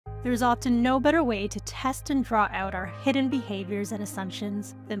There's often no better way to test and draw out our hidden behaviors and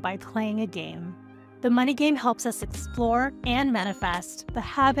assumptions than by playing a game. The money game helps us explore and manifest the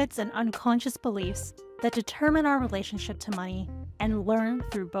habits and unconscious beliefs that determine our relationship to money and learn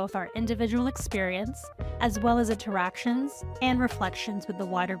through both our individual experience as well as interactions and reflections with the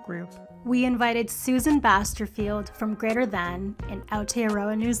wider group. We invited Susan Basterfield from Greaterthan in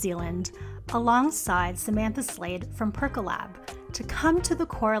Aotearoa, New Zealand, alongside Samantha Slade from Percolab, to come to the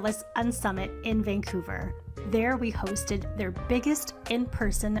Coralus Unsummit in Vancouver. There we hosted their biggest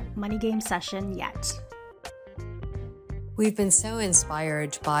in-person money game session yet. We've been so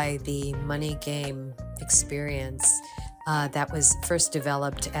inspired by the money game experience that was first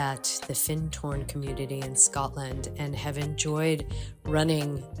developed at the Fintorn community in Scotland, and have enjoyed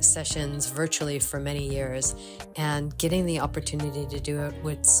running sessions virtually for many years and getting the opportunity to do it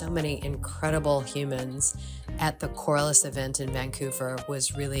with so many incredible humans at the Coralus event in Vancouver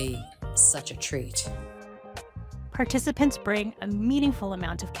was really such a treat. Participants bring a meaningful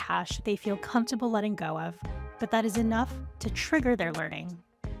amount of cash they feel comfortable letting go of, but that is enough to trigger their learning.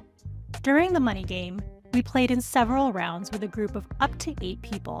 During the money game, we played in several rounds with a group of up to 8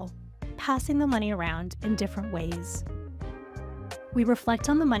 people, passing the money around in different ways. We reflect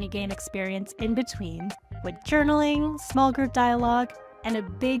on the money game experience in between, with journaling, small group dialogue, and a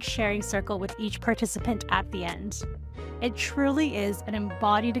big sharing circle with each participant at the end. It truly is an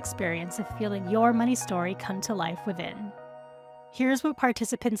embodied experience of feeling your money story come to life within. Here's what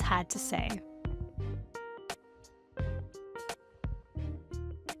participants had to say.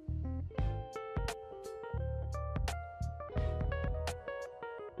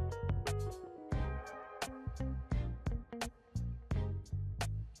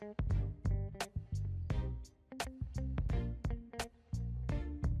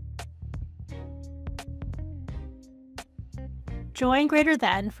 Join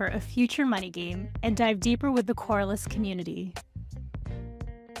Greaterthan for a future money game and dive deeper with the Coralus community.